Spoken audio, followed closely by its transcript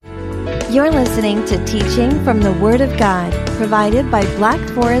You're listening to teaching from the Word of God, provided by Black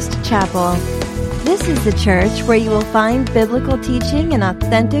Forest Chapel. This is the church where you will find biblical teaching and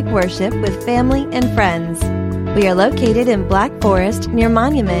authentic worship with family and friends. We are located in Black Forest near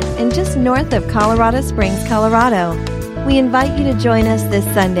Monument and just north of Colorado Springs, Colorado. We invite you to join us this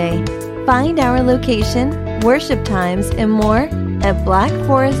Sunday. Find our location, worship times, and more at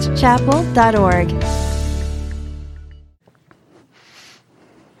blackforestchapel.org.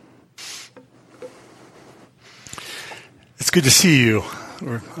 It's good to see you.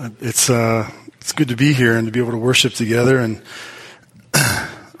 It's good to be here and to be able to worship together. And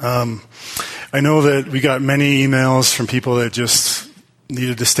I know that we got many emails from people that just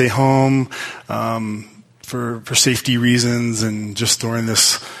needed to stay home for safety reasons, and just during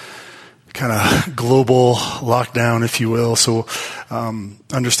this kind of global lockdown, if you will. So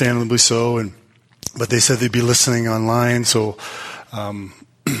understandably so. But they said they'd be listening online. So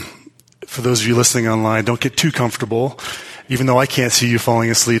for those of you listening online, don't get too comfortable. Even though I can't see you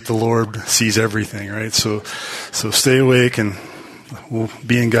falling asleep, the Lord sees everything, right? So stay awake, and we'll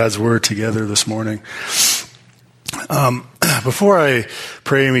be in God's Word together this morning. Before I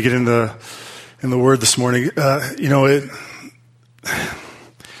pray and we get in the Word this morning,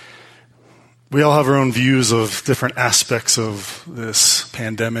 we all have our own views of different aspects of this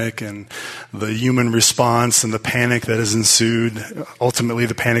pandemic and the human response and the panic that has ensued. Ultimately,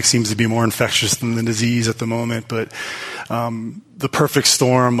 the panic seems to be more infectious than the disease at the moment, but the perfect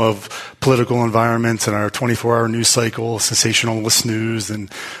storm of political environment and our 24-hour news cycle, sensationalist news, and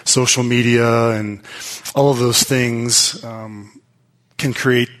social media, and all of those things can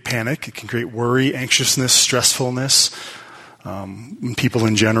create panic. It can create worry, anxiousness, stressfulness in people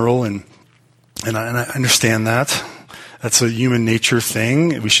in general, and I understand that. That's a human nature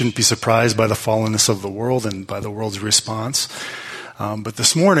thing. We shouldn't be surprised by the fallenness of the world and by the world's response. But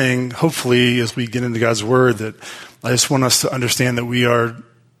this morning, hopefully, as we get into God's Word, that I just want us to understand that we are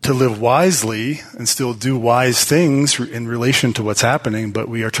to live wisely and still do wise things in relation to what's happening, but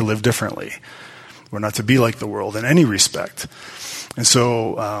we are to live differently. We're not to be like the world in any respect. And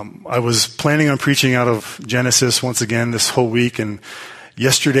so I was planning on preaching out of Genesis once again this whole week, and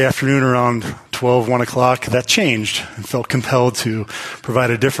yesterday afternoon around 1 o'clock, that changed and felt compelled to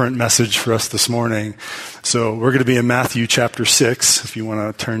provide a different message for us this morning. So we're going to be in Matthew chapter 6, if you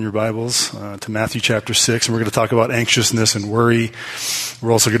want to turn your Bibles to Matthew chapter 6, and we're going to talk about anxiousness and worry.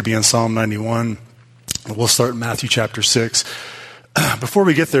 We're also going to be in Psalm 91. We'll start in Matthew chapter 6. Before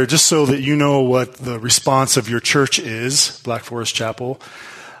we get there, just so that you know what the response of your church is, Black Forest Chapel,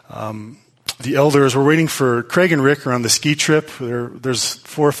 the elders, we're waiting for Craig and Rick are on the ski trip. There's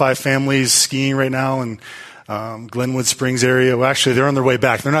 4 or 5 families skiing right now in Glenwood Springs area. Well, actually, they're on their way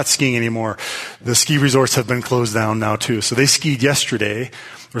back. They're not skiing anymore. The ski resorts have been closed down now, too. So they skied yesterday.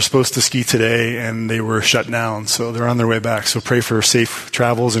 We're supposed to ski today, and they were shut down. So they're on their way back. So pray for safe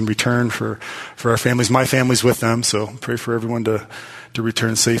travels and return for our families. My family's with them, so pray for everyone to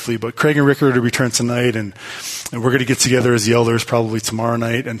return safely. But Craig and Rick are to return tonight, and we're going to get together as the elders probably tomorrow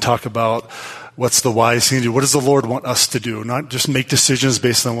night and talk about what's the wise thing to do. What does the Lord want us to do? Not just make decisions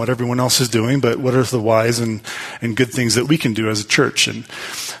based on what everyone else is doing, but what are the wise and good things that we can do as a church? And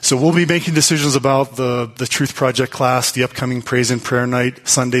so we'll be making decisions about the Truth Project class, the upcoming Praise and Prayer Night,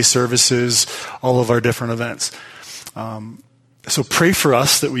 Sunday services, all of our different events. So pray for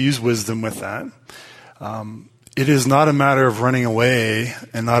us that we use wisdom with that. It is not a matter of running away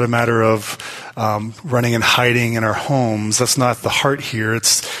and not a matter of running and hiding in our homes. That's not the heart here.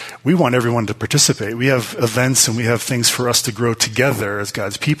 We want everyone to participate. We have events and we have things for us to grow together as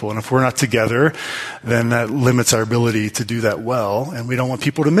God's people. And if we're not together, then that limits our ability to do that well. And we don't want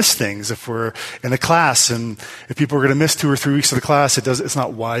people to miss things. If we're in a class and if people are going to miss 2 or 3 weeks of the class, it's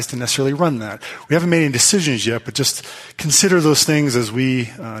not wise to necessarily run that. We haven't made any decisions yet, but just consider those things as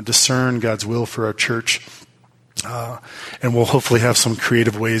we discern God's will for our church. And we'll hopefully have some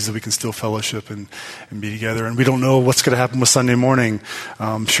creative ways that we can still fellowship and be together. And we don't know what's going to happen with Sunday morning.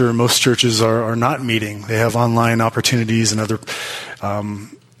 I'm sure most churches are not meeting. They have online opportunities and other.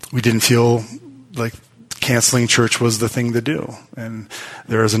 We didn't feel like canceling church was the thing to do. And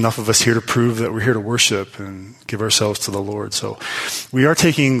there is enough of us here to prove that we're here to worship and give ourselves to the Lord. So we are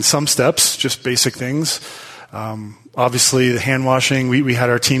taking some steps, just basic things. Obviously, the hand washing, we had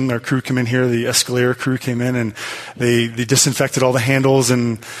our crew come in here, the Escalera crew came in, and they disinfected all the handles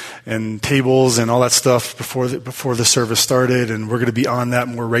and tables and all that stuff before the service started, and we're going to be on that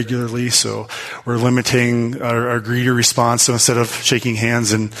more regularly, so we're limiting our greeter response. So instead of shaking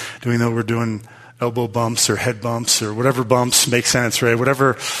hands and doing that, we're doing elbow bumps or head bumps or whatever bumps make sense, right?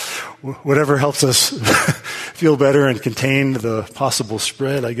 Whatever helps us feel better and contain the possible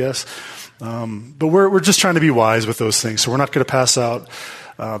spread, I guess. But we're just trying to be wise with those things. So we're not going to pass out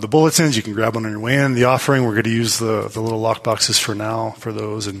the bulletins. You can grab one on your way in. The offering, we're going to use the little lock boxes for now for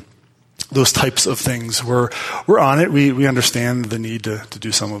those and those types of things. We're on it. We understand the need to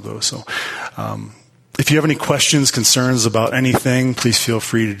do some of those. So if you have any questions, concerns about anything, please feel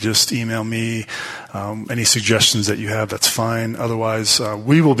free to just email me. Any suggestions that you have, that's fine. Otherwise,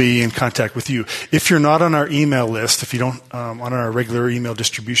 we will be in contact with you. If you're not on our email list, if you don't on our regular email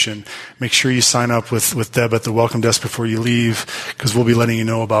distribution, make sure you sign up with Deb at the welcome desk before you leave, because we'll be letting you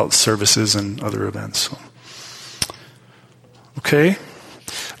know about services and other events. So. Okay,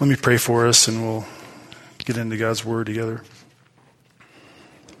 let me pray for us, and we'll get into God's Word together.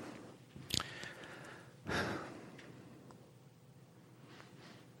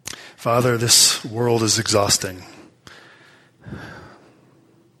 Father, this world is exhausting.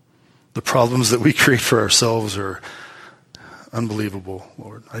 The problems that we create for ourselves are unbelievable,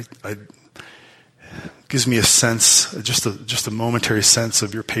 Lord. It gives me a sense, just a momentary sense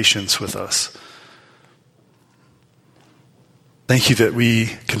of your patience with us. Thank you that we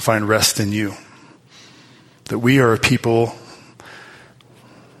can find rest in you, that we are a people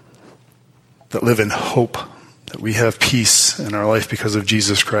that live in hope, that we have peace in our life because of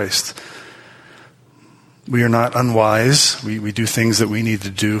Jesus Christ. We are not unwise. We do things that we need to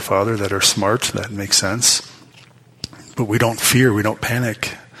do, Father, that are smart, that make sense. But we don't fear, we don't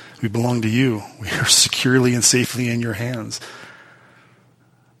panic. We belong to you. We are securely and safely in your hands.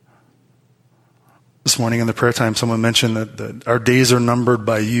 This morning in the prayer time, someone mentioned that our days are numbered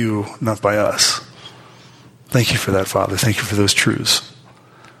by you, not by us. Thank you for that, Father. Thank you for those truths.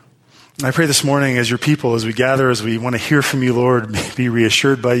 I pray this morning as your people, as we gather, as we want to hear from you, Lord, be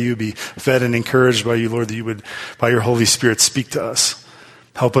reassured by you, be fed and encouraged by you, Lord, that you would, by your Holy Spirit, speak to us.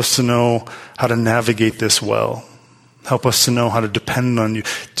 Help us to know how to navigate this well. Help us to know how to depend on you.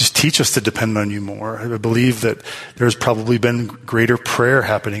 Just teach us to depend on you more. I believe that there's probably been greater prayer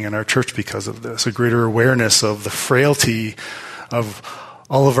happening in our church because of this, a greater awareness of the frailty of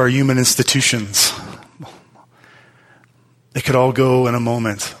all of our human institutions. It could all go in a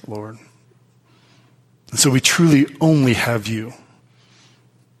moment, Lord. And so we truly only have you.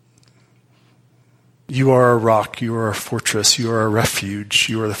 You are our rock. You are our fortress. You are our refuge.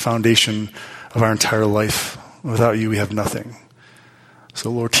 You are the foundation of our entire life. Without you, we have nothing.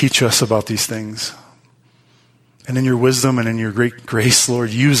 So, Lord, teach us about these things. And in your wisdom and in your great grace, Lord,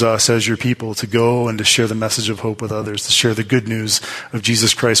 use us as your people to go and to share the message of hope with others, to share the good news of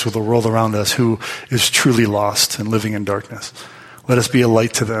Jesus Christ with the world around us who is truly lost and living in darkness. Let us be a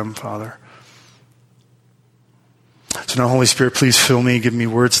light to them, Father. So now, Holy Spirit, please fill me, give me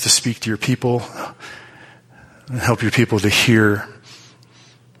words to speak to your people, and help your people to hear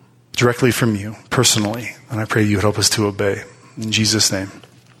directly from you, personally. And I pray you would help us to obey. In Jesus' name,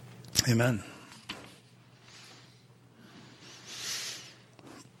 amen.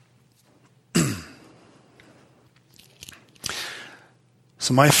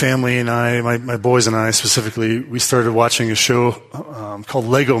 So my family and I, my boys and I specifically, we started watching a show called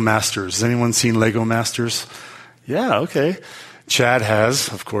Lego Masters. Has anyone seen Lego Masters? Yeah, okay. Chad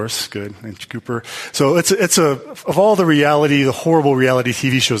has, of course, good, and Cooper. So it's of all the horrible reality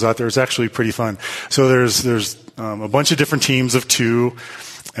TV shows out there, it's actually pretty fun. So there's a bunch of different teams of two,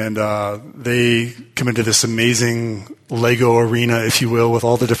 and they come into this amazing Lego arena, if you will, with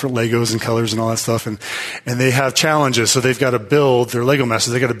all the different Legos and colors and all that stuff, and they have challenges. So they've got to build, they're Lego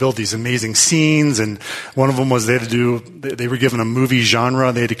masters, they got to build these amazing scenes, and one of them was they were given a movie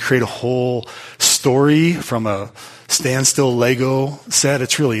genre, they had to create a whole story from a standstill Lego set.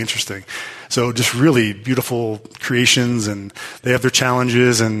 It's really interesting. So just really beautiful creations, and they have their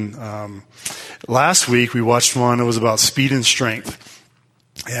challenges, and last week we watched one, it was about speed and strength.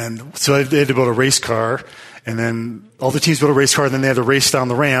 And so they had to build a race car, and then all the teams built a race car, and then they had to race down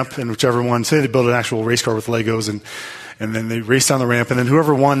the ramp, and whichever one, so they had to build an actual race car with Legos, and then they raced down the ramp, and then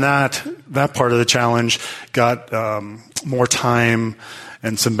whoever won that part of the challenge got more time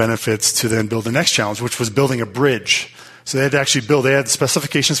and some benefits to then build the next challenge, which was building a bridge. So they had to actually they had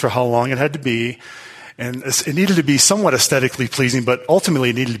specifications for how long it had to be, and it needed to be somewhat aesthetically pleasing, but ultimately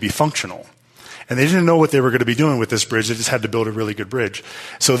it needed to be functional. And they didn't know what they were going to be doing with this bridge. They just had to build a really good bridge.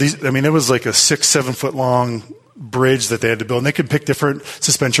 So it was like a 6-7 foot long bridge that they had to build. And they could pick different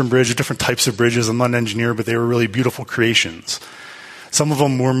suspension bridges, different types of bridges. I'm not an engineer, but they were really beautiful creations. Some of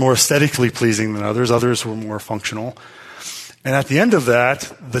them were more aesthetically pleasing than others. Others were more functional. And at the end of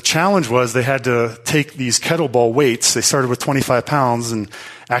that, the challenge was they had to take these kettlebell weights. They started with 25 pounds and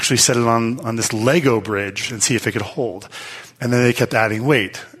actually set it on this Lego bridge and see if it could hold. And then they kept adding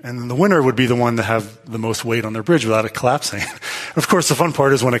weight. And the winner would be the one to have the most weight on their bridge without it collapsing. Of course, the fun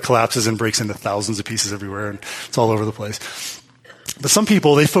part is when it collapses and breaks into thousands of pieces everywhere, and it's all over the place. But some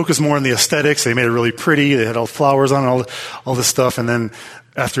people, they focus more on the aesthetics. They made it really pretty. They had all flowers on it, all this stuff. And then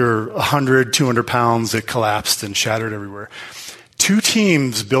after 100, 200 pounds, it collapsed and shattered everywhere. 2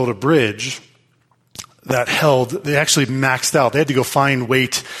 teams built a bridge that they actually maxed out. They had to go find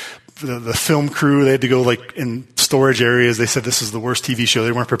weight. The film crew, they had to go like in storage areas. They said this is the worst TV show.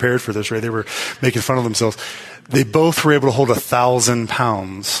 They weren't prepared for this, right? They were making fun of themselves. They both were able to hold 1,000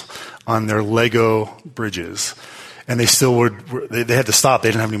 pounds on their Lego bridges. And they still they had to stop. They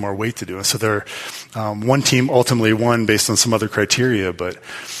didn't have any more weight to do. And so one team ultimately won based on some other criteria. But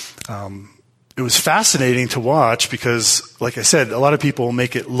it was fascinating to watch because, like I said, a lot of people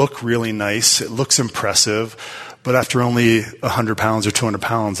make it look really nice. It looks impressive. But after only 100 pounds or 200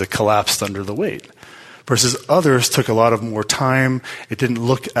 pounds, it collapsed under the weight. Versus others took a lot of more time. It didn't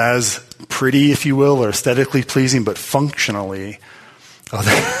look as pretty, if you will, or aesthetically pleasing, but functionally.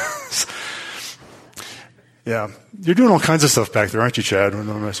 Yeah. You're doing all kinds of stuff back there, aren't you, Chad?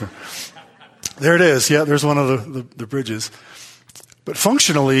 There it is. Yeah, there's one of the bridges. But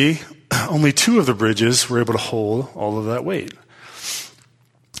functionally, only 2 of the bridges were able to hold all of that weight.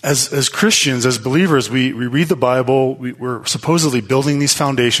 As Christians, as believers, we read the Bible. We're supposedly building these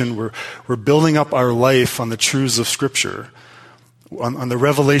foundations. We're building up our life on the truths of Scripture, on the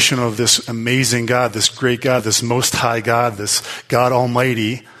revelation of this amazing God, this great God, this Most High God, this God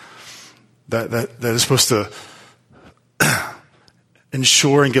Almighty, that is supposed to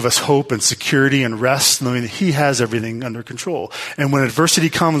ensure and give us hope and security and rest, knowing that He has everything under control. And when adversity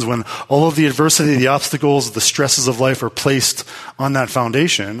comes, when all of the adversity, the obstacles, the stresses of life are placed on that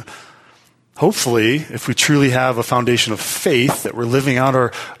foundation, hopefully, if we truly have a foundation of faith, that we're living out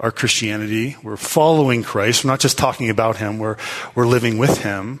our Christianity, we're following Christ, we're not just talking about Him, we're living with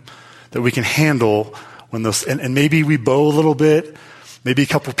Him, that we can handle when those, and maybe we bow a little bit, maybe a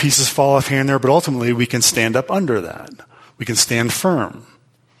couple pieces fall off here and there, but ultimately we can stand up under that. We can stand firm.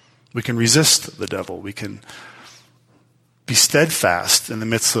 We can resist the devil. We can be steadfast in the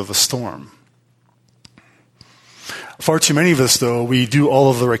midst of a storm. Far too many of us, though, we do all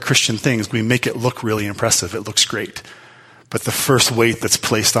of the right Christian things. We make it look really impressive. It looks great. But the first weight that's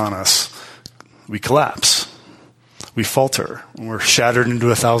placed on us, we collapse. We falter. And we're shattered into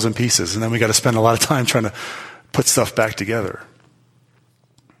 1,000 pieces. And then we got to spend a lot of time trying to put stuff back together.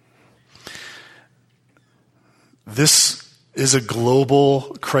 This is a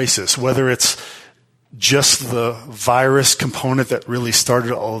global crisis, whether it's just the virus component that really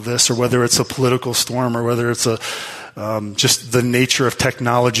started all of this, or whether it's a political storm, or whether it's just the nature of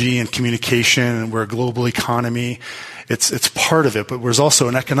technology and communication, and we're a global economy. It's part of it, but there's also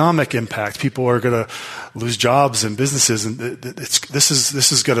an economic impact. People are going to lose jobs and businesses, and this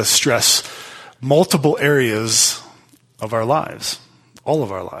is going to stress multiple areas of our lives, all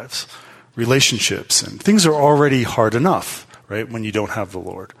of our lives. Relationships, and things are already hard enough, right, when you don't have the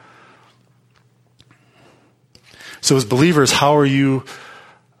Lord. So as believers, how is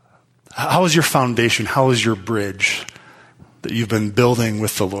your foundation? How is your bridge that you've been building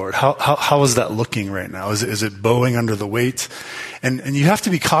with the Lord? How is that looking right now? Is it bowing under the weight? And you have to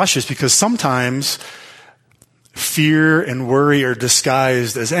be cautious, because sometimes fear and worry are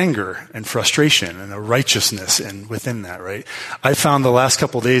disguised as anger and frustration and a righteousness and within that, right? I found the last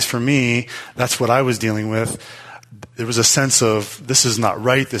couple of days for me, that's what I was dealing with. There was a sense of, this is not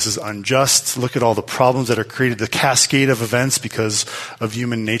right, this is unjust. Look at all the problems that are created, the cascade of events because of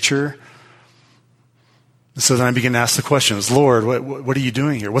human nature. So then I began to ask the questions, Lord, what are you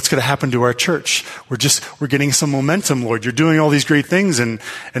doing here? What's going to happen to our church? We're getting some momentum, Lord. You're doing all these great things, and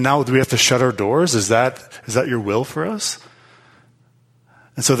now do we have to shut our doors? Is that your will for us?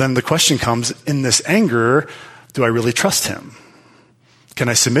 And so then the question comes, in this anger, do I really trust Him? Can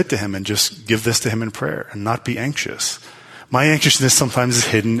I submit to Him and just give this to Him in prayer and not be anxious? My anxiousness sometimes is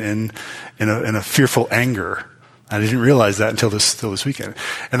hidden in a fearful anger. I didn't realize that until this weekend.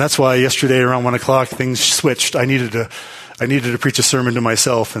 And that's why yesterday around 1:00, things switched. I needed to preach a sermon to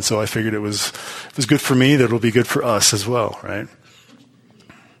myself, and so I figured it was good for me, that it'll be good for us as well, right?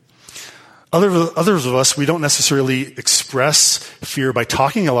 Others of us, we don't necessarily express fear by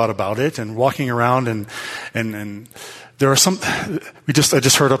talking a lot about it and walking around and there are some, I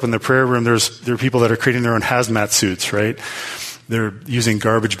just heard up in the prayer room, there are people that are creating their own hazmat suits, right? They're using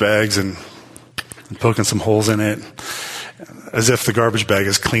garbage bags and poking some holes in it, as if the garbage bag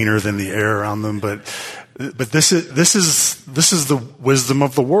is cleaner than the air around them. But this is the wisdom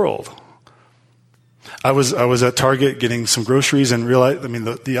of the world. I was at Target getting some groceries and realized,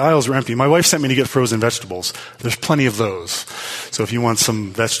 the aisles were empty. My wife sent me to get frozen vegetables. There's plenty of those. So if you want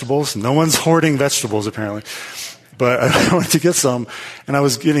some vegetables, no one's hoarding vegetables apparently. But I wanted to get some, and I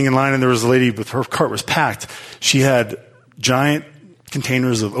was getting in line, and there was a lady, but her cart was packed. She had giant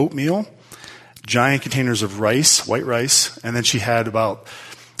containers of oatmeal, giant containers of rice, white rice, and then she had about,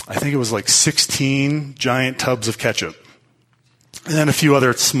 I think it was like 16 giant tubs of ketchup. And then a few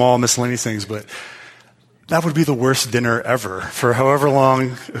other small miscellaneous things, but that would be the worst dinner ever. For however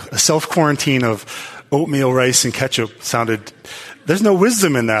long, a self-quarantine of oatmeal, rice, and ketchup sounded, there's no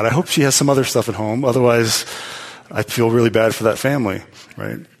wisdom in that. I hope she has some other stuff at home. Otherwise, I feel really bad for that family,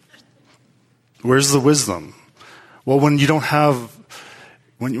 right? Where's the wisdom? Well, when you don't have,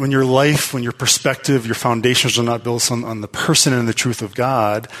 when your life, when your perspective, your foundations are not built on the person and the truth of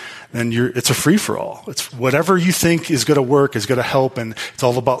God, then it's a free-for-all. It's whatever you think is going to work, is going to help, and it's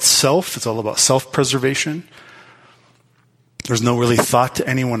all about self. It's all about self-preservation. There's no really thought to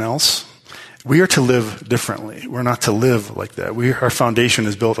anyone else. We are to live differently. We're not to live like that. Our foundation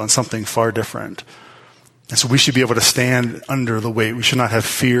is built on something far different. And so we should be able to stand under the weight. We should not have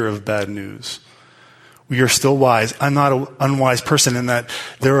fear of bad news. We are still wise. I'm not an unwise person in that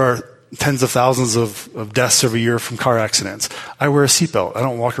there are tens of thousands of deaths every year from car accidents. I wear a seatbelt. I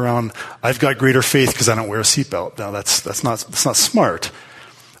don't walk around. I've got greater faith because I don't wear a seatbelt. Now that's not smart.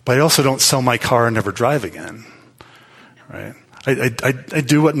 But I also don't sell my car and never drive again. Right? I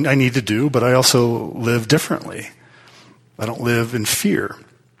do what I need to do, but I also live differently. I don't live in fear.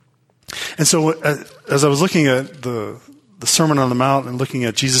 And so as I was looking at the Sermon on the Mount and looking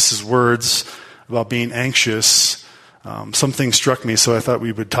at Jesus' words about being anxious, something struck me, so I thought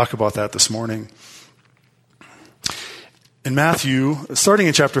we would talk about that this morning. In Matthew, starting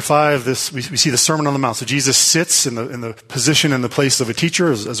in chapter 5, we see the Sermon on the Mount. So Jesus sits in the position and the place of a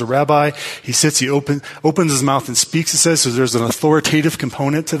teacher as a rabbi. He sits, he opens his mouth and speaks, it says. So there's an authoritative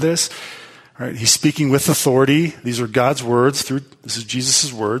component to this. Right? He's speaking with authority. These are God's words. This is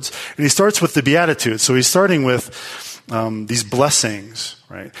Jesus' words. And he starts with the Beatitudes. So he's starting with these blessings.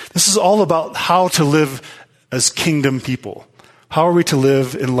 Right? This is all about how to live as kingdom people. How are we to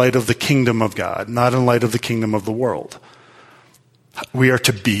live in light of the kingdom of God, not in light of the kingdom of the world? We are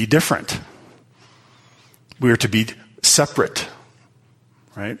to be different. We are to be separate.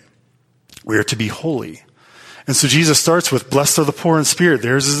 Right? We are to be holy. And so Jesus starts with, blessed are the poor in spirit.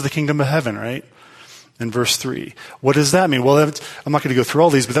 Theirs is the kingdom of heaven, right? In verse 3. What does that mean? Well, I'm not going to go through all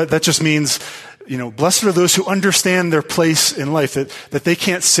these, but that just means, blessed are those who understand their place in life, that they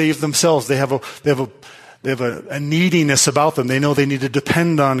can't save themselves. They have a neediness about them. They know they need to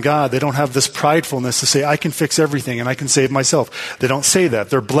depend on God. They don't have this pridefulness to say, I can fix everything and I can save myself. They don't say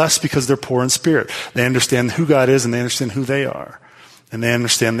that. They're blessed because they're poor in spirit. They understand who God is and they understand who they are. And they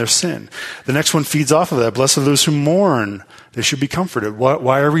understand their sin. The next one feeds off of that. Blessed are those who mourn. They should be comforted.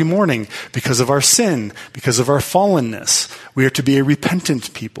 Why are we mourning? Because of our sin, because of our fallenness. We are to be a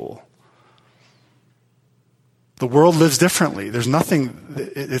repentant people. The world lives differently. There's nothing,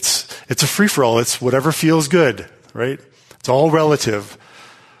 it's a free-for-all. It's whatever feels good, right? It's all relative.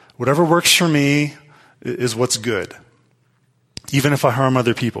 Whatever works for me is what's good. Even if I harm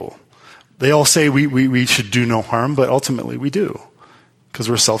other people. They all say we should do no harm, but ultimately we do. Because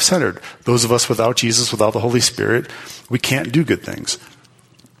we're self-centered. Those of us without Jesus, without the Holy Spirit, we can't do good things.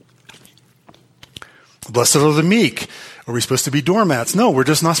 Blessed are the meek. Are we supposed to be doormats? No, we're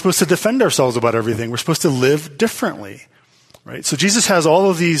just not supposed to defend ourselves about everything. We're supposed to live differently. Right? So Jesus has all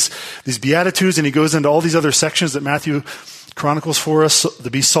of these Beatitudes, and he goes into all these other sections that Matthew chronicles for us, to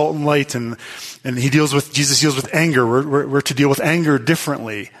be salt and light, and Jesus deals with anger. We're to deal with anger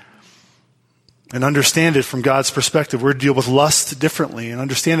differently. And understand it from God's perspective. We're to deal with lust differently and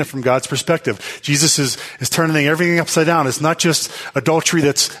understand it from God's perspective. Jesus is turning everything upside down. It's not just adultery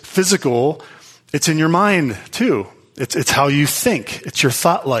that's physical. It's in your mind, too. It's how you think. It's your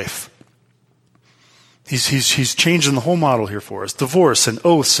thought life. He's changing the whole model here for us. Divorce and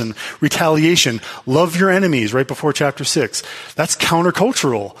oaths and retaliation. Love your enemies, right before chapter 6. That's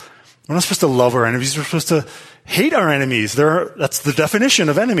countercultural. We're not supposed to love our enemies. We're supposed to hate our enemies. That's the definition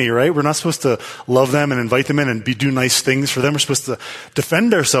of enemy, right? We're not supposed to love them and invite them in and do nice things for them. We're supposed to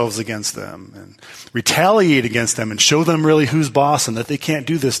defend ourselves against them and retaliate against them and show them really who's boss and that they can't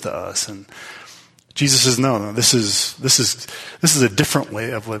do this to us. And Jesus says, no, this is a different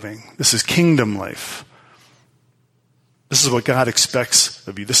way of living. This is kingdom life. This is what God expects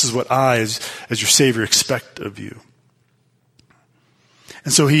of you. This is what I, as your Savior, expect of you.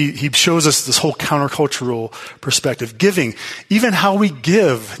 And so he shows us this whole countercultural perspective. Giving, even how we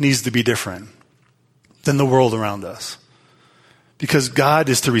give, needs to be different than the world around us. Because God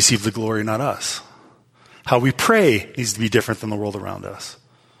is to receive the glory, not us. How we pray needs to be different than the world around us.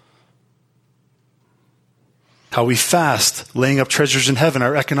 How we fast, laying up treasures in heaven,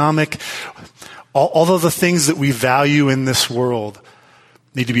 our economic, all of the things that we value in this world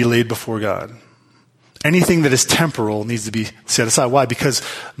need to be laid before God. Anything that is temporal needs to be set aside. Why? Because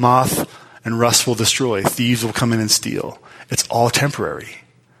moth and rust will destroy. Thieves will come in and steal. It's all temporary.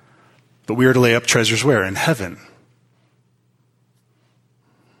 But we are to lay up treasures where? In heaven.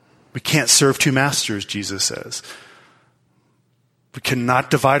 We can't serve two masters, Jesus says. We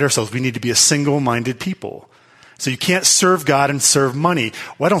cannot divide ourselves. We need to be a single-minded people. So you can't serve God and serve money.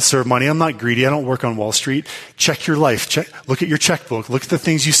 Well, I don't serve money. I'm not greedy. I don't work on Wall Street. Check your life. Look at your checkbook. Look at the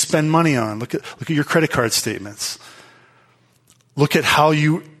things you spend money on. Look at your credit card statements. Look at how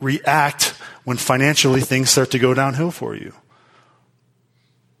you react when financially things start to go downhill for you.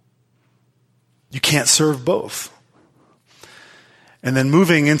 You can't serve both. And then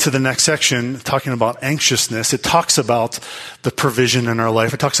moving into the next section, talking about anxiousness, it talks about the provision in our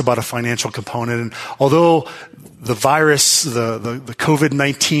life. It talks about a financial component. And although the virus, the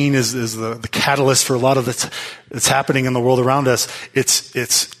COVID-19 is the catalyst for a lot of that's happening in the world around us,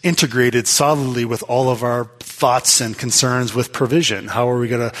 it's integrated solidly with all of our thoughts and concerns with provision. How are we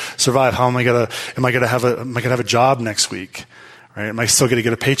going to survive? Am I going to have a job next week? Right? Am I still going to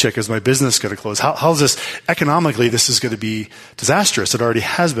get a paycheck? Is my business going to close? How's this economically? This is going to be disastrous. It already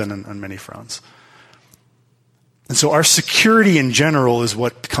has been on many fronts. And so our security in general is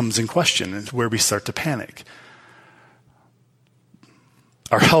what comes in question and where we start to panic.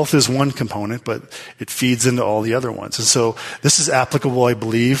 Our health is one component, but it feeds into all the other ones. And so this is applicable, I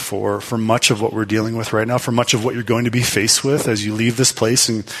believe, for much of what we're dealing with right now, for much of what you're going to be faced with as you leave this place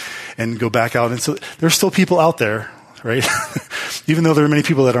and go back out. And so there's still people out there, right? Even though there are many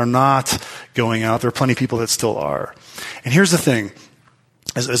people that are not going out, there are plenty of people that still are. And here's the thing.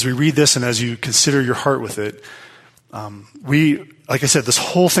 As we read this and as you consider your heart with it, like I said, this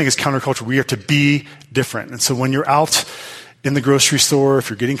whole thing is counterculture. We are to be different. And so when you're out in the grocery store,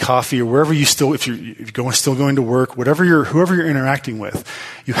 if you're getting coffee or wherever if you're still going to work, whoever you're interacting with,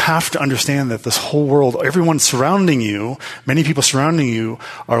 you have to understand that this whole world, everyone surrounding you, many people surrounding you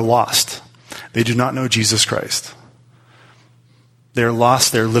are lost. They do not know Jesus Christ. They're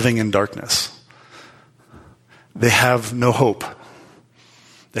lost. They're living in darkness. They have no hope.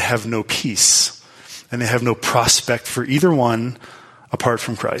 They have no peace. And they have no prospect for either one apart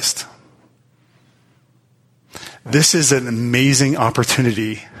from Christ. This is an amazing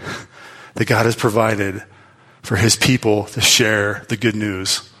opportunity that God has provided for his people to share the good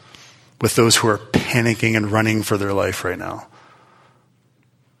news with those who are panicking and running for their life right now.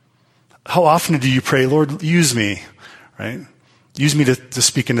 How often do you pray, Lord, use me, right? Use me to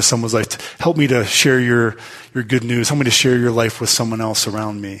speak into someone's life. Help me to share your good news. Help me to share your life with someone else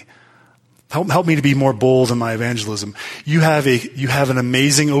around me. Help me to be more bold in my evangelism. You have an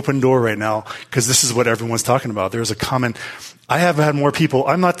amazing open door right now because this is what everyone's talking about. There's a common. I have had more people.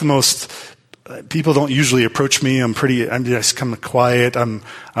 I'm not the most. People don't usually approach me. I'm just kind of quiet. I'm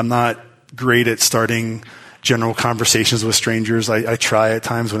not great at starting general conversations with strangers. I try at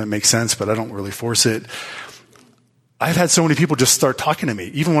times when it makes sense, but I don't really force it. I've had so many people just start talking to me,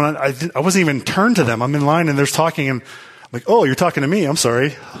 even when I wasn't even turned to them. I'm in line and they're talking and I'm like, oh, you're talking to me. I'm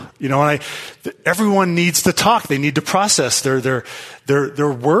sorry. And everyone needs to talk. They need to process. They're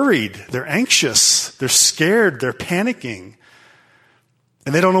worried. They're anxious. They're scared. They're panicking.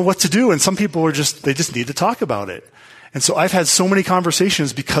 And they don't know what to do. And some people they just need to talk about it. And so I've had so many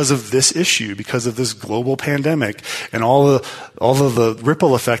conversations because of this issue, because of this global pandemic and all of the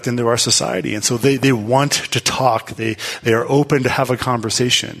ripple effect into our society. And so they want to talk. They are open to have a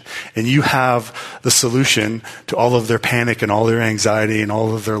conversation. And you have the solution to all of their panic and all their anxiety and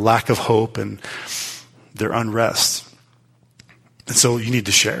all of their lack of hope and their unrest. And so you need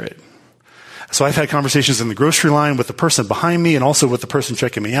to share it. So I've had conversations in the grocery line with the person behind me and also with the person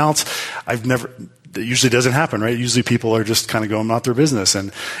checking me out. It usually doesn't happen, right? Usually people are just kind of going about their business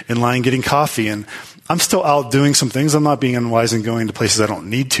and in line getting coffee. And I'm still out doing some things. I'm not being unwise and going to places I don't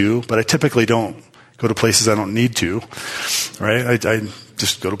need to, but I typically don't go to places I don't need to, right? I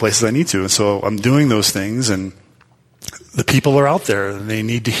just go to places I need to. And so I'm doing those things and the people are out there and they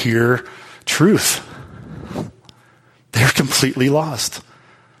need to hear truth. They're completely lost.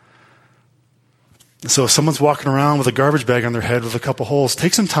 So if someone's walking around with a garbage bag on their head with a couple holes,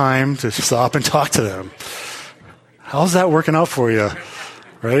 take some time to stop and talk to them. How's that working out for you?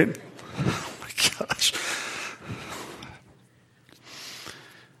 Right? Oh my gosh.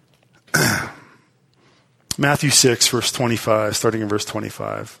 Matthew 6, verse 25, starting in verse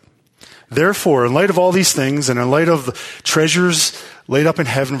 25. Therefore, in light of all these things, and in light of the treasures laid up in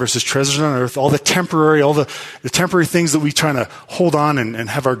heaven versus treasures on earth, all the temporary things that we try to hold on and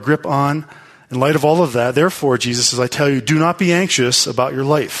have our grip on, in light of all of that, therefore, Jesus says, I tell you, do not be anxious about your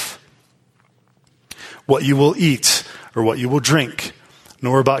life, what you will eat or what you will drink,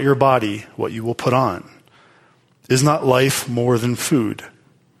 nor about your body, what you will put on. Is not life more than food,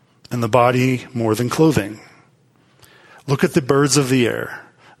 and the body more than clothing? Look at the birds of the air.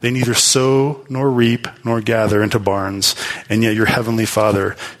 They neither sow nor reap nor gather into barns, and yet your heavenly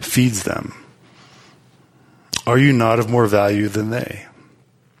Father feeds them. Are you not of more value than they?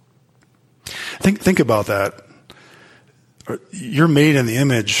 Think about that. You're made in the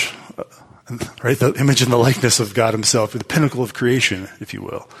image, right? The image and the likeness of God himself, the pinnacle of creation, if you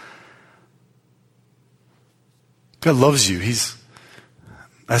will. God loves you.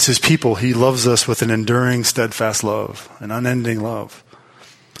 As his people, he loves us with an enduring, steadfast love, an unending love.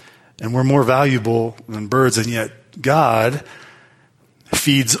 And we're more valuable than birds, and yet God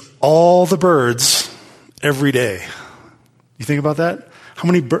feeds all the birds every day. You think about that? How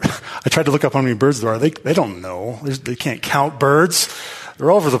many birds? I tried to look up how many birds there are. They don't know. They can't count birds.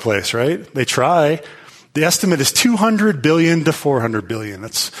 They're all over the place, right? They try. The estimate is 200 billion to 400 billion.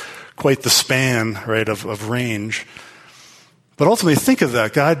 That's quite the span, right, of range. But ultimately, think of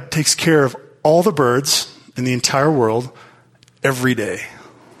that. God takes care of all the birds in the entire world every day.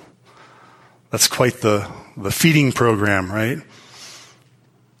 That's quite the feeding program, right?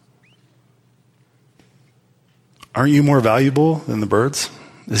 Aren't you more valuable than the birds?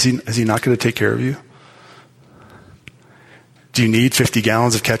 Is he not going to take care of you? Do you need 50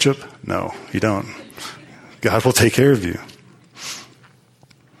 gallons of ketchup? No, you don't. God will take care of you.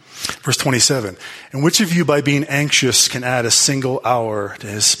 Verse 27, and which of you by being anxious can add a single hour to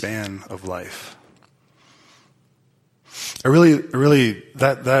his span of life?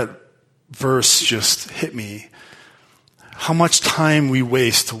 That verse just hit me. How much time we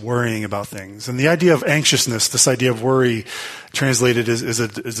waste worrying about things. And the idea of anxiousness, this idea of worry, translated is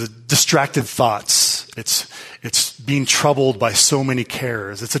a distracted thoughts. It's being troubled by so many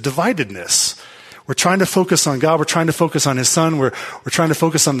cares. It's a dividedness. We're trying to focus on God. We're trying to focus on his son. We're trying to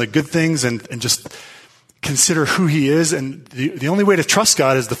focus on the good things and just consider who he is. And the only way to trust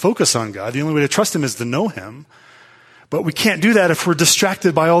God is to focus on God. The only way to trust him is to know him. But we can't do that if we're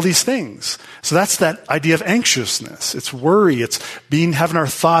distracted by all these things. So that's that idea of anxiousness. It's worry. It's having our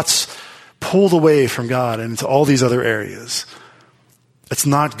thoughts pulled away from God and into all these other areas. It's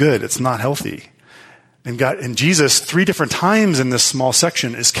not good. It's not healthy. And Jesus, 3 different times in this small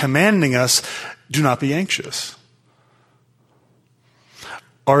section, is commanding us, do not be anxious.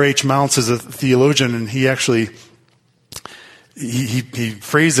 R.H. Mounce is a theologian, and he actually he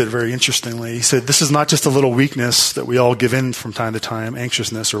phrased it very interestingly. He said, this is not just a little weakness that we all give in from time to time,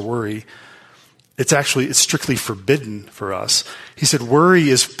 anxiousness or worry. It's strictly forbidden for us. He said, worry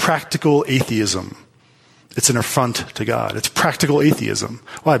is practical atheism. It's an affront to God. It's practical atheism.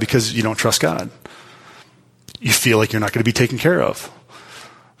 Why? Because you don't trust God. You feel like you're not going to be taken care of.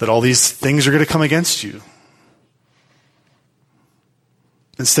 That all these things are going to come against you.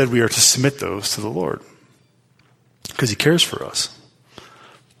 Instead, we are to submit those to the Lord. Because he cares for us.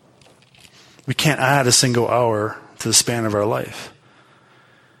 We can't add a single hour to the span of our life.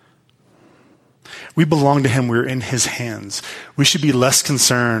 We belong to him. We're in his hands. We should be less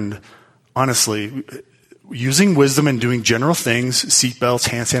concerned, honestly, using wisdom and doing general things, seatbelts,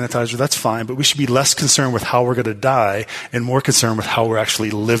 hand sanitizer, that's fine, but we should be less concerned with how we're going to die and more concerned with how we're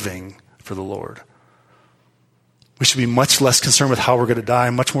actually living for the Lord. We should be much less concerned with how we're going to die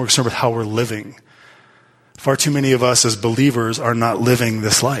and much more concerned with how we're living. Far too many of us as believers are not living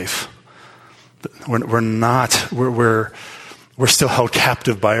this life. We're still held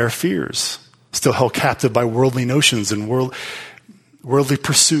captive by our fears, still held captive by worldly notions and worldly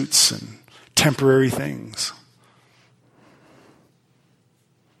pursuits and temporary things.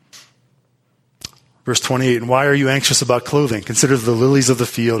 Verse 28, and why are you anxious about clothing? Consider the lilies of the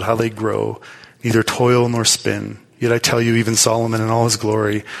field, how they grow, neither toil nor spin. Yet I tell you, even Solomon in all his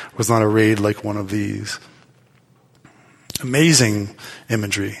glory was not arrayed like one of these. Amazing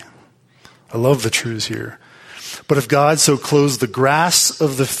imagery. I love the truths here. But if God so clothes the grass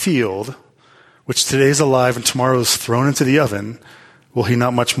of the field, which today is alive and tomorrow is thrown into the oven, will he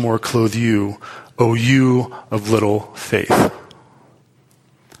not much more clothe you, O you of little faith?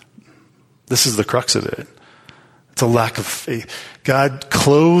 This is the crux of it. It's a lack of faith. God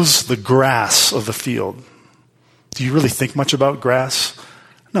clothes the grass of the field. Do you really think much about grass?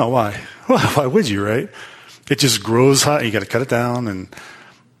 No, why? Well, why would you, right? It just grows high. You got to cut it down, and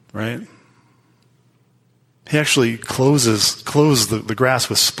right? He actually clothes the grass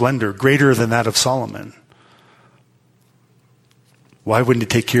with splendor greater than that of Solomon. Why wouldn't he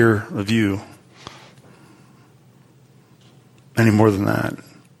take care of you any more than that?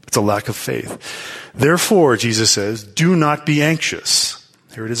 It's a lack of faith. Therefore, Jesus says, do not be anxious.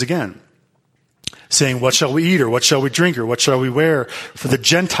 Here it is again. Saying, what shall we eat, or what shall we drink, or what shall we wear? For the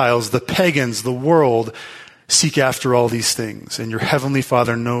Gentiles, the pagans, the world seek after all these things, and your heavenly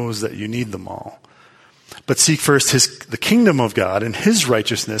Father knows that you need them all. But seek first the kingdom of God and his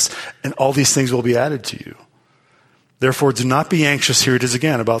righteousness, and all these things will be added to you. Therefore, do not be anxious, here it is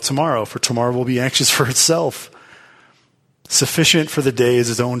again, about tomorrow, for tomorrow will be anxious for itself. Sufficient for the day is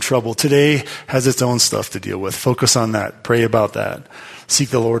its own trouble. Today has its own stuff to deal with. Focus on that. Pray about that. Seek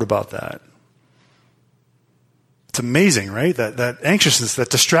the Lord about that. It's amazing, right? That anxiousness, that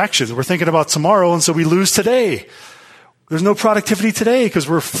distraction. We're thinking about tomorrow, and so we lose today. There's no productivity today because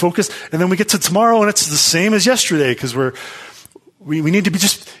we're focused, and then we get to tomorrow, and it's the same as yesterday because we need to be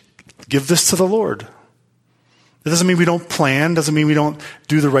just give this to the Lord. It doesn't mean we don't plan, doesn't mean we don't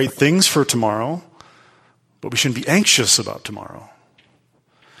do the right things for tomorrow, but we shouldn't be anxious about tomorrow.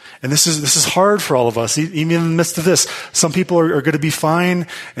 And this is hard for all of us, even in the midst of this. Some people are going to be fine,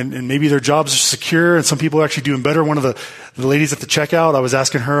 and maybe their jobs are secure, and some people are actually doing better. One of the ladies at the checkout, I was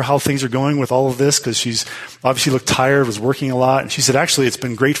asking her how things are going with all of this, because she's obviously looked tired, was working a lot, and she said actually it's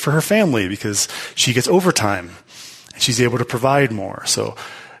been great for her family because she gets overtime, and she's able to provide more. So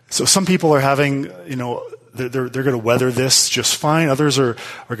some people are having, they're going to weather this just fine. Others are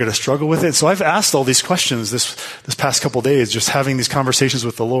going to struggle with it. So I've asked all these questions this past couple of days, just having these conversations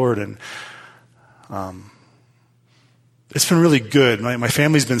with the Lord, and it's been really good. My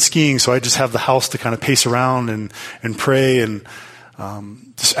family's been skiing, so I just have the house to kind of pace around and pray, and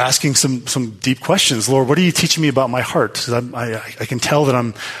just asking some deep questions. Lord, what are you teaching me about my heart? Because I can tell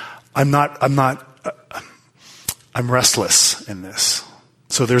that I'm restless in this.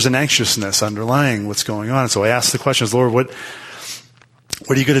 So there's an anxiousness underlying what's going on. So I asked the questions, Lord, what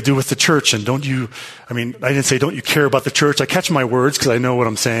are you going to do with the church? And I didn't say, don't you care about the church? I catch my words because I know what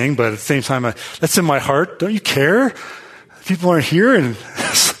I'm saying, but at the same time, that's in my heart. Don't you care? People aren't here. And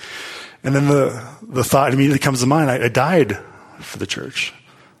then the thought immediately comes to mind, I died for the church.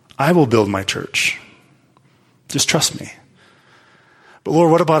 I will build my church. Just trust me. But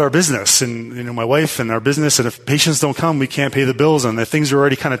Lord, what about our business and my wife and our business? And if patients don't come, we can't pay the bills, and the things are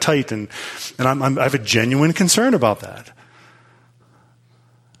already kind of tight. And I have a genuine concern about that.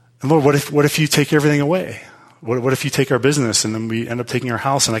 And Lord, what if you take everything away? What if you take our business and then we end up taking our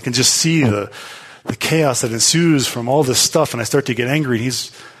house? And I can just see the chaos that ensues from all this stuff, and I start to get angry.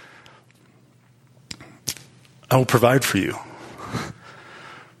 And I will provide for you.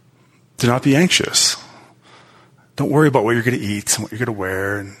 Do not be anxious. Don't worry about what you're going to eat and what you're going to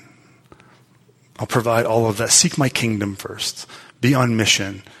wear. And I'll provide all of that. Seek my kingdom first. Be on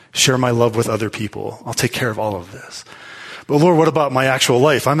mission. Share my love with other people. I'll take care of all of this. But Lord, what about my actual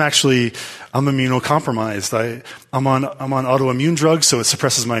life? I'm immunocompromised. I'm on autoimmune drugs, so it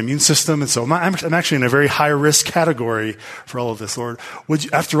suppresses my immune system. And so I'm actually in a very high risk category for all of this, Lord.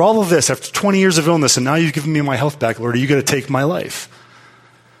 After all of this, after 20 years of illness, and now you've given me my health back, Lord, are you going to take my life?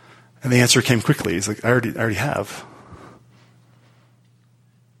 And the answer came quickly. He's like, I already have.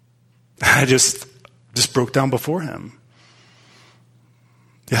 I just broke down before him.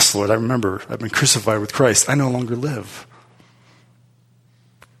 Yes, Lord, I remember. I've been crucified with Christ. I no longer live.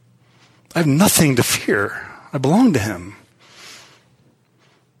 I have nothing to fear. I belong to him.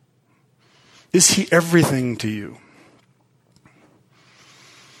 Is he everything to you?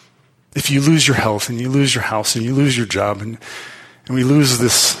 If you lose your health and you lose your house and you lose your job and we lose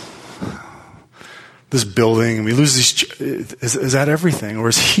this building, and we lose these. Is that everything, or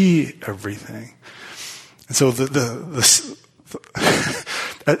is he everything? And so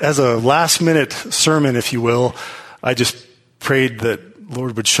as a last-minute sermon, if you will, I just prayed that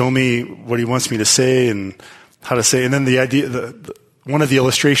Lord would show me what he wants me to say and how to say. And then the idea, one of the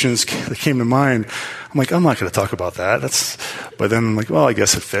illustrations that came to mind, I'm like, I'm not going to talk about that. But then I'm like, well, I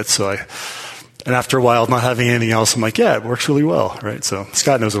guess it fits. And after a while, not having anything else, I'm like, yeah, it works really well, right? So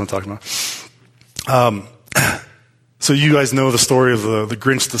Scott knows what I'm talking about. So you guys know the story of the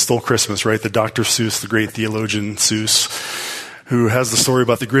Grinch that Stole Christmas, right? The Dr. Seuss, the great theologian Seuss, who has the story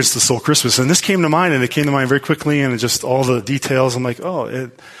about the Grinch that stole Christmas. And this came to mind, and it came to mind very quickly, and just all the details. I'm like, oh,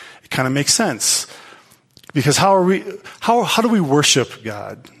 it kind of makes sense. Because how do we worship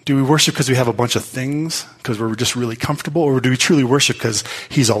God? Do we worship because we have a bunch of things, because we're just really comfortable, or do we truly worship because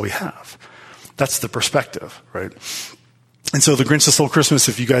he's all we have? That's the perspective, right? And so the Grinch that Stole Christmas,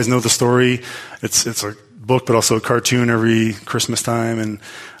 if you guys know the story, it's a book, but also a cartoon every Christmas time. And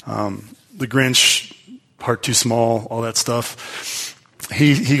the Grinch heart too small, all that stuff.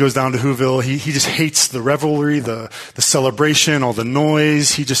 He goes down to Whoville. He just hates the revelry, the celebration, all the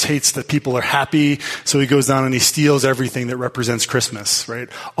noise. He just hates that people are happy. So he goes down and he steals everything that represents Christmas, right?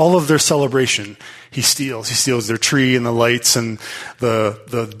 All of their celebration, he steals. He steals their tree and the lights and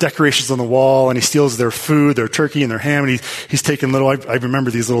the decorations on the wall, and he steals their food, their turkey and their ham. And he's taking little, I remember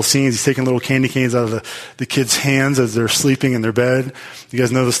these little scenes. He's taking little candy canes out of the kids' hands as they're sleeping in their bed. You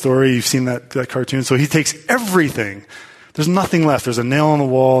guys know the story. You've seen that cartoon. So he takes everything. There's nothing left. There's a nail on the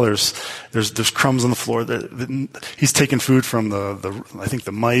wall. There's crumbs on the floor. He's taking food from I think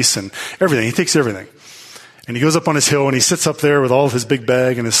the mice and everything. He takes everything. And he goes up on his hill and he sits up there with all of his big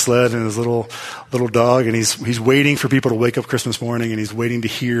bag and his sled and his little dog, and he's waiting for people to wake up Christmas morning, and he's waiting to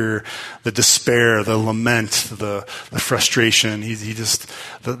hear the despair, the lament, the frustration. He just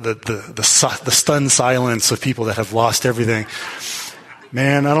the stunned silence of people that have lost everything.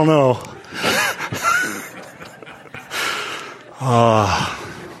 Man, I don't know.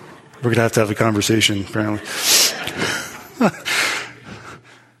 We're going to have a conversation, apparently.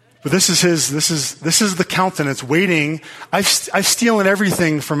 But this is the countenance waiting. I've stolen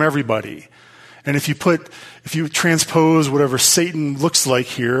everything from everybody. And if you transpose whatever Satan looks like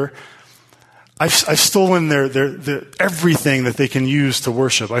here, I've stolen their everything that they can use to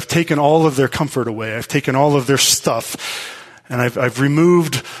worship. I've taken all of their comfort away. I've taken all of their stuff. And I've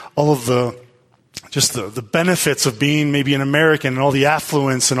removed all of the benefits of being maybe an American, and all the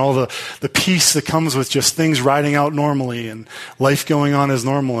affluence and all the peace that comes with just things riding out normally and life going on as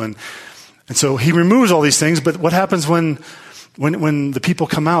normal. And so he removes all these things, but what happens when the people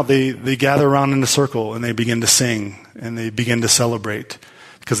come out, they gather around in a circle and they begin to sing and they begin to celebrate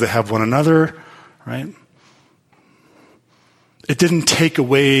because they have one another, right? It didn't take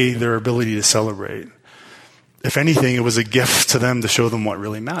away their ability to celebrate. If anything, it was a gift to them to show them what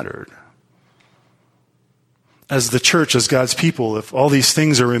really mattered. As the church, as God's people, if all these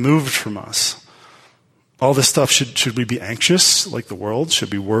things are removed from us, all this stuff, should we be anxious like the world?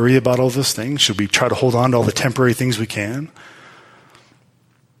 Should we worry about all those things? Should we try to hold on to all the temporary things we can?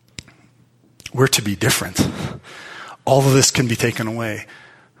 We're to be different. All of this can be taken away.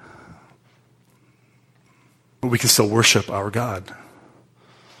 But we can still worship our God.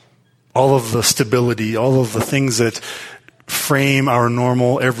 All of the stability, all of the things that frame our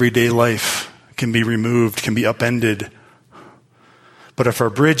normal everyday life can be removed, can be upended. But if our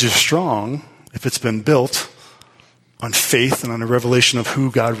bridge is strong, if it's been built on faith and on a revelation of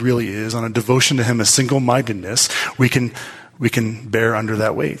who God really is, on a devotion to Him, a single-mindedness, we can bear under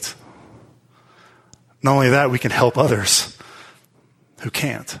that weight. Not only that, we can help others who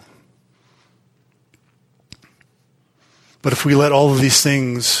can't. But if we let all of these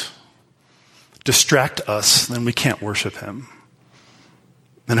things distract us, then we can't worship Him.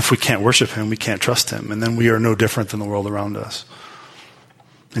 And if we can't worship Him, we can't trust Him. And then we are no different than the world around us.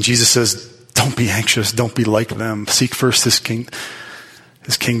 And Jesus says, don't be anxious. Don't be like them. Seek first His kingdom,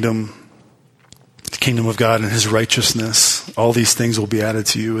 the kingdom of God and His righteousness. All these things will be added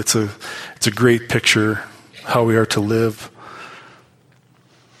to you. It's a great picture how we are to live.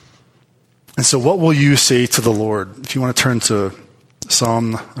 And so what will you say to the Lord? If you want to turn to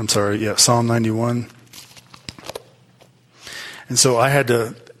Psalm 91. And so I had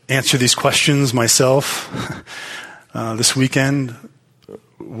to answer these questions myself this weekend.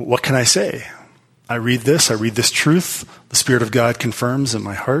 What can I say? I read this truth. The Spirit of God confirms in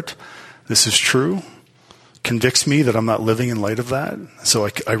my heart this is true, convicts me that I'm not living in light of that. So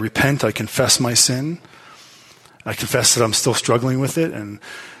I repent, I confess my sin. I confess that I'm still struggling with it. And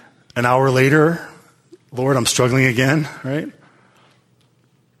an hour later, Lord, I'm struggling again, right?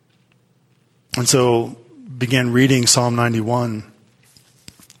 And so began reading Psalm 91.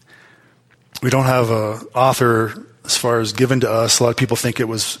 We don't have an author as far as given to us. A lot of people think it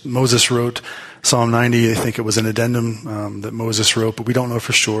was Moses wrote Psalm 90. They think it was an addendum that Moses wrote, but we don't know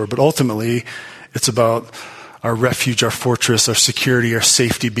for sure. But ultimately, it's about our refuge, our fortress, our security, our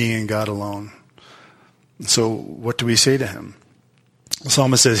safety being in God alone. So what do we say to Him? The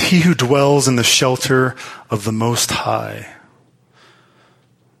psalmist says, He who dwells in the shelter of the Most High.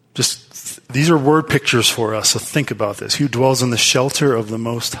 These are word pictures for us, so think about this. He who dwells in the shelter of the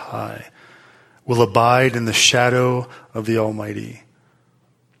Most High will abide in the shadow of the Almighty.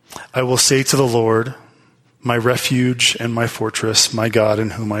 I will say to the Lord, my refuge and my fortress, my God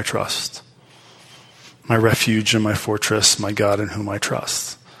in whom I trust. My refuge and my fortress, my God in whom I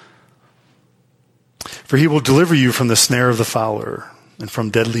trust. For He will deliver you from the snare of the fowler and from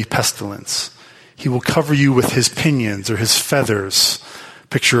deadly pestilence. He will cover you with His pinions or His feathers,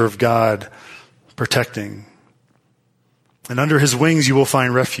 picture of God protecting. And under his wings you will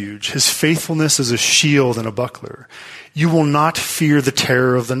find refuge. His faithfulness is a shield and a buckler. You will not fear the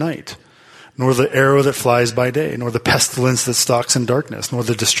terror of the night, nor the arrow that flies by day, nor the pestilence that stalks in darkness, nor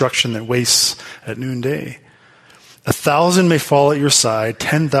the destruction that wastes at noonday. 1,000 may fall at your side,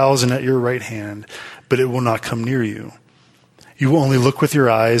 10,000 at your right hand, but it will not come near you. You will only look with your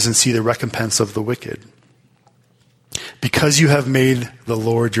eyes and see the recompense of the wicked. Because you have made the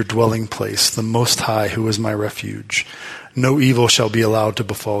Lord your dwelling place, the Most High, who is my refuge, no evil shall be allowed to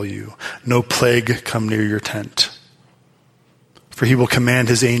befall you, no plague come near your tent. For he will command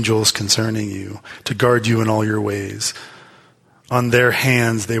his angels concerning you, to guard you in all your ways. On their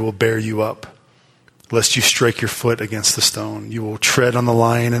hands they will bear you up, lest you strike your foot against the stone. You will tread on the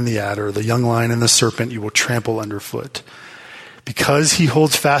lion and the adder, the young lion and the serpent you will trample underfoot. Because he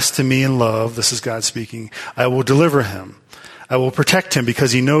holds fast to me in love, this is God speaking, I will deliver him. I will protect him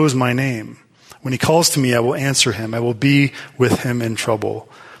because he knows my name. When he calls to me, I will answer him. I will be with him in trouble.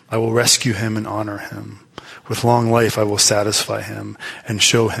 I will rescue him and honor him. With long life I will satisfy him and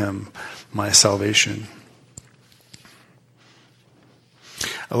show him my salvation.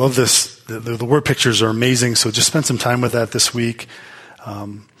 I love this. The word pictures are amazing, so just spend some time with that this week.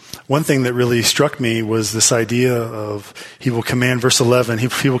 One thing that really struck me was this idea of he will command, verse 11,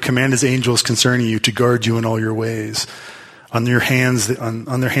 he will command his angels concerning you to guard you in all your ways. On their hands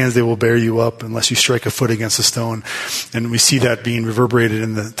they will bear you up unless you strike a foot against a stone. And we see that being reverberated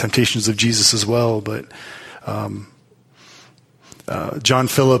in the temptations of Jesus as well. But John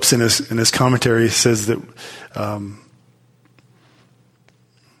Phillips in his commentary says that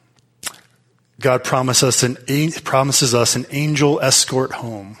God promises us an angel escort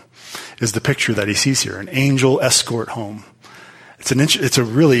home, is the picture that he sees here, an angel escort home. It's just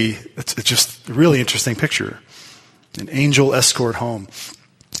a really interesting picture. An angel escort home.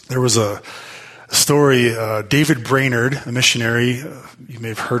 There was a story, David Brainerd, a missionary, you may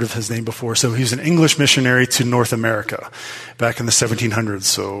have heard of his name before. So he was an English missionary to North America back in the 1700s,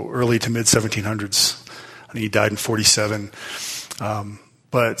 so early to mid 1700s. I think he died in 47.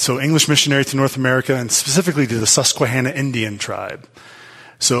 So English missionary to North America, and specifically to the Susquehanna Indian tribe.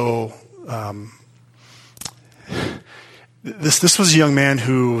 So This was a young man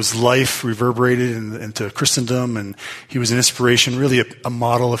whose life reverberated into Christendom, and he was an inspiration, really a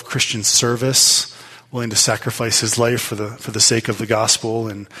model of Christian service, willing to sacrifice his life for the sake of the gospel.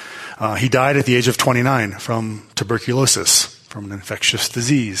 And he died at the age of 29 from tuberculosis, from an infectious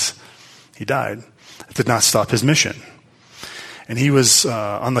disease. He died. It did not stop his mission. And he was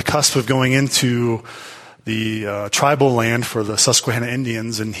on the cusp of going into the tribal land for the Susquehanna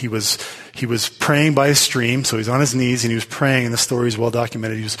Indians, and he was praying by a stream. So he's on his knees and he was praying, and the story is well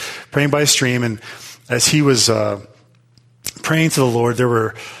documented. He was praying by a stream, and as he was praying to the Lord, there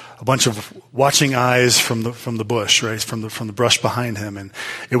were a bunch of watching eyes from the bush, right, from the brush behind him, and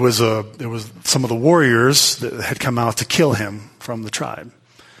it was some of the warriors that had come out to kill him from the tribe,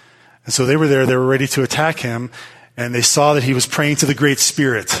 and so they were there. They were ready to attack him, and they saw that he was praying to the Great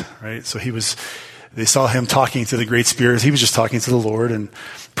Spirit, right? So they saw him talking to the Great Spirit. He was just talking to the Lord and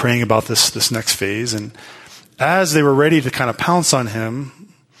praying about this next phase. And as they were ready to kind of pounce on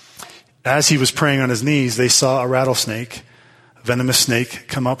him, as he was praying on his knees, they saw a rattlesnake, a venomous snake,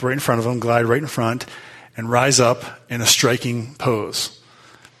 come up right in front of him, glide right in front, and rise up in a striking pose.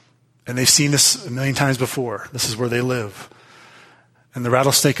 And they've seen this a million times before. This is where they live. And the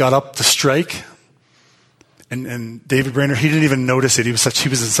rattlesnake got up to strike. And David Brainerd, he didn't even notice it. He was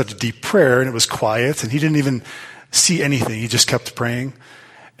in such a deep prayer, and it was quiet, and he didn't even see anything. He just kept praying.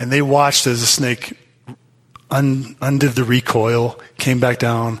 And they watched as the snake undid the recoil, came back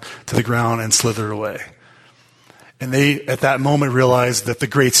down to the ground, and slithered away. And they, at that moment, realized that the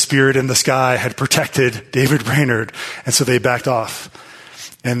Great Spirit in the sky had protected David Brainerd, and so they backed off.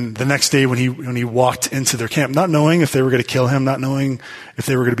 And the next day when he walked into their camp, not knowing if they were going to kill him, not knowing if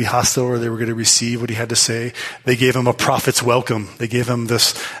they were going to be hostile or they were going to receive what he had to say, they gave him a prophet's welcome. They gave him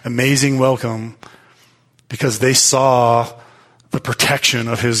this amazing welcome because they saw the protection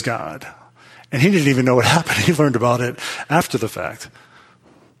of his God. And he didn't even know what happened. He learned about it after the fact.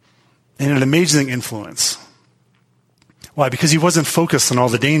 And an amazing influence. Why? Because he wasn't focused on all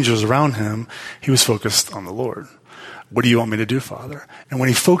the dangers around him. He was focused on the Lord. What do you want me to do, Father? And when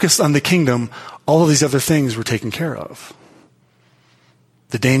he focused on the kingdom, all of these other things were taken care of.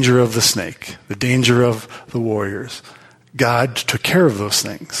 The danger of the snake, the danger of the warriors. God took care of those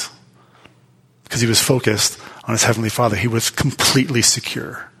things because he was focused on his heavenly Father. He was completely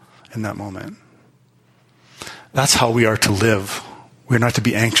secure in that moment. That's how we are to live. We are not to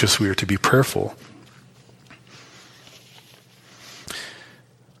be anxious. We are to be prayerful.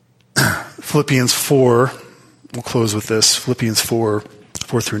 Philippians 4, we'll close with this. Philippians 4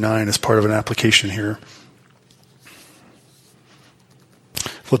 through 9 is part of an application here.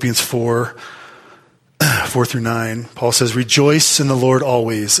 Philippians 4 through 9, Paul says, "Rejoice in the Lord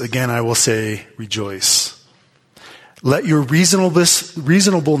always. Again, I will say, rejoice. Let your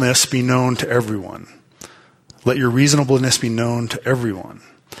reasonableness be known to everyone. Let your reasonableness be known to everyone.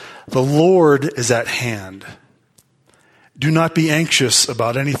 The Lord is at hand. Do not be anxious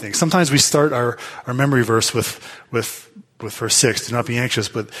about anything." Sometimes we start our memory verse with verse 6, do not be anxious.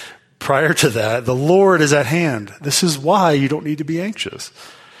 But prior to that, the Lord is at hand. This is why you don't need to be anxious.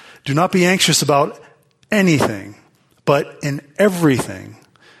 Do not be anxious about anything, but in everything,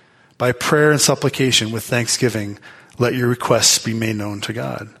 by prayer and supplication with thanksgiving, let your requests be made known to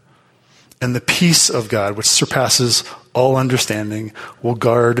God. And the peace of God, which surpasses all understanding, will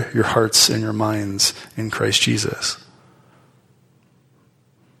guard your hearts and your minds in Christ Jesus.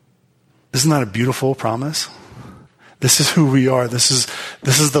 Isn't that a beautiful promise? This is who we are. This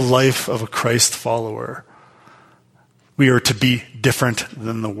is the life of a Christ follower. We are to be different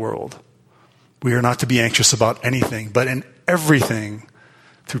than the world. We are not to be anxious about anything, but in everything,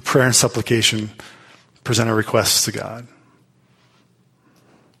 through prayer and supplication, present our requests to God.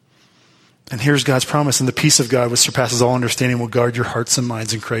 And here's God's promise, and the peace of God, which surpasses all understanding, will guard your hearts and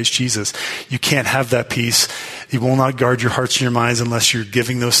minds in Christ Jesus. You can't have that peace. He will not guard your hearts and your minds unless you're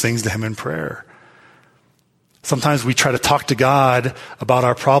giving those things to him in prayer. Sometimes we try to talk to God about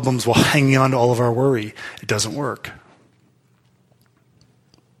our problems while hanging on to all of our worry. It doesn't work.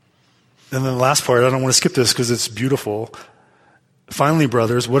 And then the last part, I don't want to skip this because it's beautiful. Finally,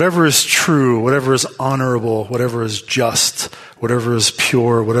 brothers, whatever is true, whatever is honorable, whatever is just, whatever is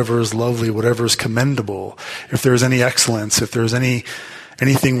pure, whatever is lovely, whatever is commendable, if there is any excellence, if there is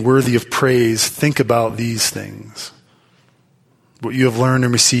anything worthy of praise, think about these things. What you have learned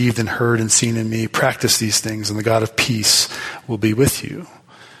and received and heard and seen in me, practice these things, and the God of peace will be with you.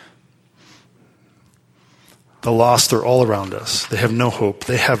 The lost are all around us. They have no hope.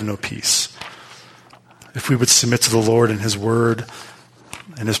 They have no peace. If we would submit to the Lord and his word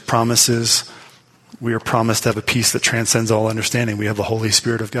and his promises, we are promised to have a peace that transcends all understanding. We have the Holy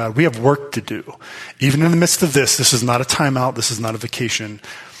Spirit of God. We have work to do. Even in the midst of this is not a timeout. This is not a vacation.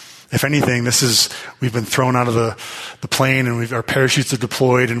 If anything, we've been thrown out of the plane and our parachutes are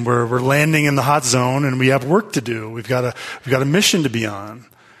deployed and we're landing in the hot zone and we have work to do. We've got a mission to be on.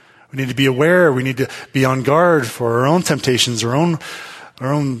 We need to be aware. We need to be on guard for our own temptations, our own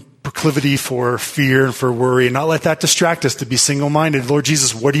proclivity for fear and for worry, and not let that distract us to be single-minded. Lord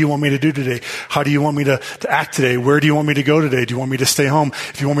Jesus, what do you want me to do today? How do you want me to act today? Where do you want me to go today? Do you want me to stay home?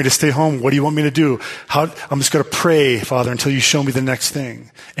 If you want me to stay home, what do you want me to do? I'm just going to pray, Father, until you show me the next thing.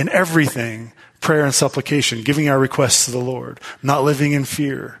 In everything, prayer and supplication, giving our requests to the Lord, not living in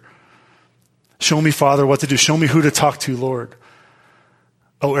fear. Show me, Father, what to do. Show me who to talk to, Lord.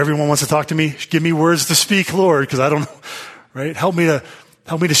 Oh, everyone wants to talk to me? Give me words to speak, Lord, because I don't know, right? Help me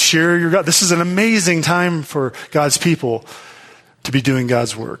to share your God. This is an amazing time for God's people to be doing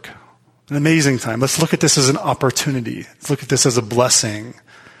God's work. An amazing time. Let's look at this as an opportunity. Let's look at this as a blessing.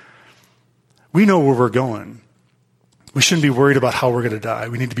 We know where we're going. We shouldn't be worried about how we're going to die.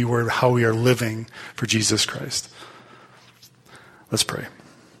 We need to be worried about how we are living for Jesus Christ. Let's pray.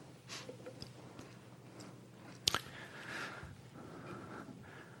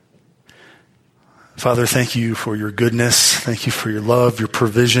 Father, thank you for your goodness. Thank you for your love, your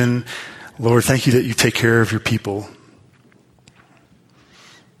provision. Lord, thank you that you take care of your people.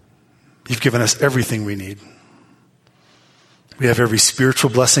 You've given us everything we need. We have every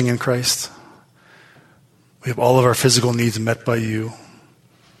spiritual blessing in Christ. We have all of our physical needs met by you.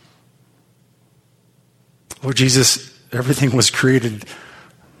 Lord Jesus, everything was created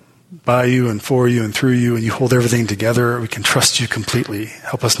by you and for you and through you, and you hold everything together. We can trust you completely.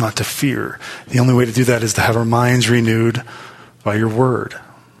 Help us not to fear. The only way to do that is to have our minds renewed by your word.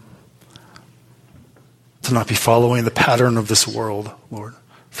 To not be following the pattern of this world, Lord.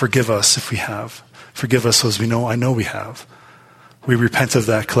 Forgive us if we have. Forgive us as I know we have. We repent of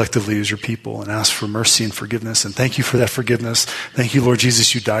that collectively as your people and ask for mercy and forgiveness. And thank you for that forgiveness. Thank you, Lord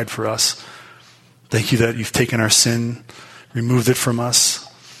Jesus, you died for us. Thank you that you've taken our sin, removed it from us,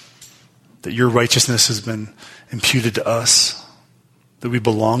 that your righteousness has been imputed to us, that we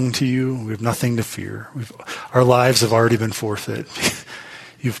belong to you. We have nothing to fear. Our lives have already been forfeit.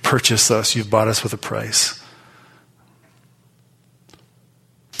 You've purchased us. You've bought us with a price.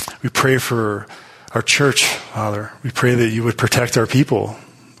 We pray for our church, Father. We pray that you would protect our people.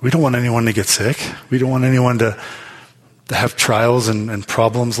 We don't want anyone to get sick. We don't want anyone to have trials and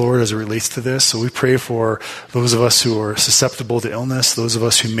problems, Lord, as it relates to this. So we pray for those of us who are susceptible to illness, those of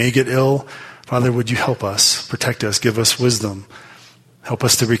us who may get ill. Father, would you help us, protect us, give us wisdom, help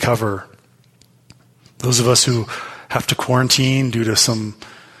us to recover. Those of us who have to quarantine due to some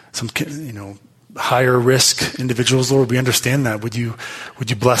higher risk individuals, Lord, we understand that. Would you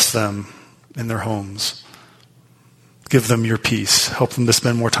bless them in their homes? Give them your peace. Help them to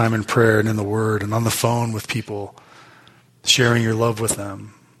spend more time in prayer and in the Word and on the phone with people, sharing your love with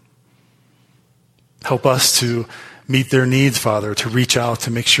them. Help us to meet their needs, Father, to reach out,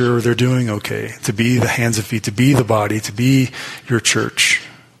 to make sure they're doing okay, to be the hands and feet, to be the body, to be your church.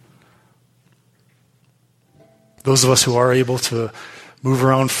 Those of us who are able to move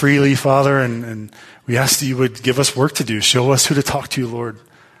around freely, Father, and we ask that you would give us work to do. Show us who to talk to, Lord.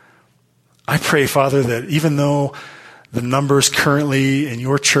 I pray, Father, that even though the numbers currently in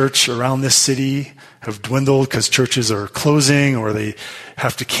your church around this city have dwindled because churches are closing or they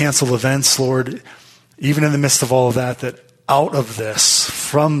have to cancel events, Lord, even in the midst of all of that, that out of this,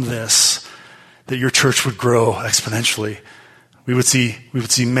 from this, that your church would grow exponentially. We would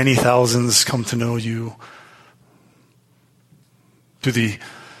see many thousands come to know you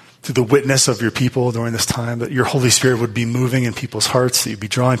through the witness of your people during this time, that your Holy Spirit would be moving in people's hearts, that you'd be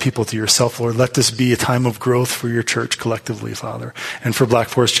drawing people to yourself, Lord. Let this be a time of growth for your church collectively, Father. And for Black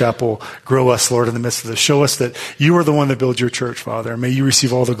Forest Chapel, grow us, Lord, in the midst of this. Show us that you are the one that builds your church, Father, and may you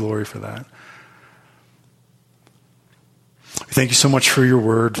receive all the glory for that. We thank you so much for your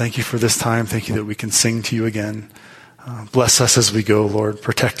word. Thank you for this time. Thank you that we can sing to you again. Bless us as we go, Lord.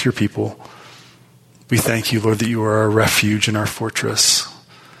 Protect your people. We thank you, Lord, that you are our refuge and our fortress.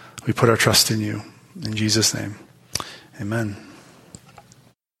 We put our trust in you. In Jesus' name, amen.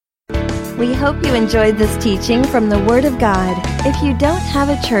 We hope you enjoyed this teaching from the Word of God. If you don't have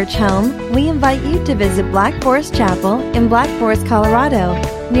a church home, we invite you to visit Black Forest Chapel in Black Forest, Colorado,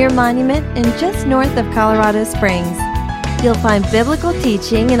 near Monument and just north of Colorado Springs. You'll find biblical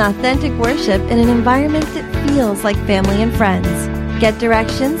teaching and authentic worship in an environment that feels like family and friends. Get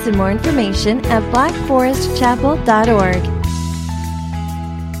directions and more information at blackforestchapel.org.